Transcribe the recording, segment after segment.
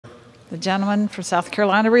The gentleman from South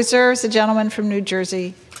Carolina reserves. The gentleman from New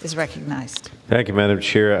Jersey is recognized. Thank you, Madam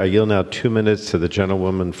Chair. I yield now 2 minutes to the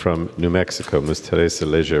gentlewoman from New Mexico, Ms. Teresa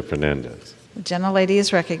Leger Fernandez. The gentlelady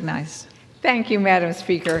is recognized. Thank you, Madam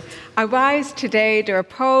Speaker. I rise today to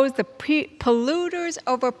oppose the Polluters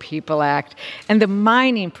Over People Act and the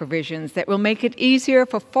mining provisions that will make it easier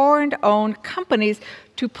for foreign-owned companies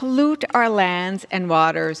to pollute our lands and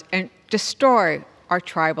waters and destroy our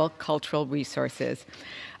tribal cultural resources.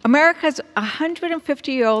 America's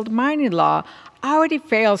 150-year-old mining law already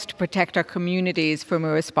fails to protect our communities from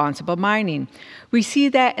irresponsible mining. We see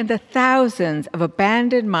that in the thousands of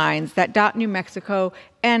abandoned mines that dot New Mexico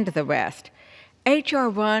and the West.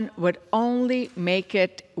 HR1 would only make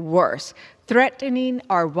it worse, threatening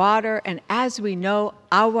our water, and as we know,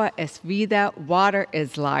 agua es vida, water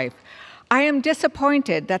is life. I am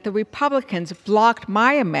disappointed that the Republicans blocked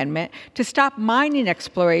my amendment to stop mining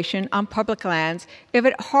exploration on public lands if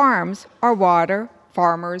it harms our water,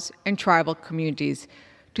 farmers, and tribal communities.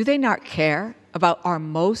 Do they not care about our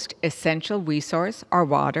most essential resource, our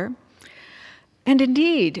water? And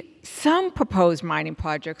indeed, some proposed mining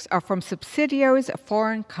projects are from subsidiaries of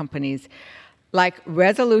foreign companies, like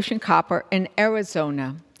Resolution Copper in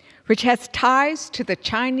Arizona, which has ties to the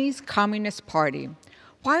Chinese Communist Party.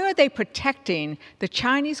 Why are they protecting the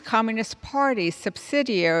Chinese Communist Party's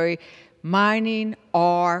subsidiary mining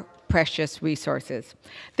our precious resources?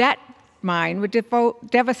 That mine would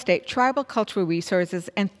devastate tribal cultural resources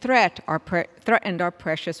and threaten our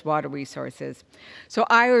precious water resources. So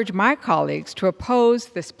I urge my colleagues to oppose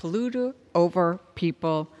this Polluter Over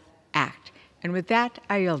People Act. And with that,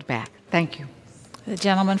 I yield back. Thank you. The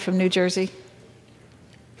gentleman from New Jersey.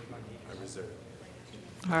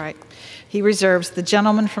 All right. He reserves. The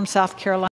gentleman from South Carolina.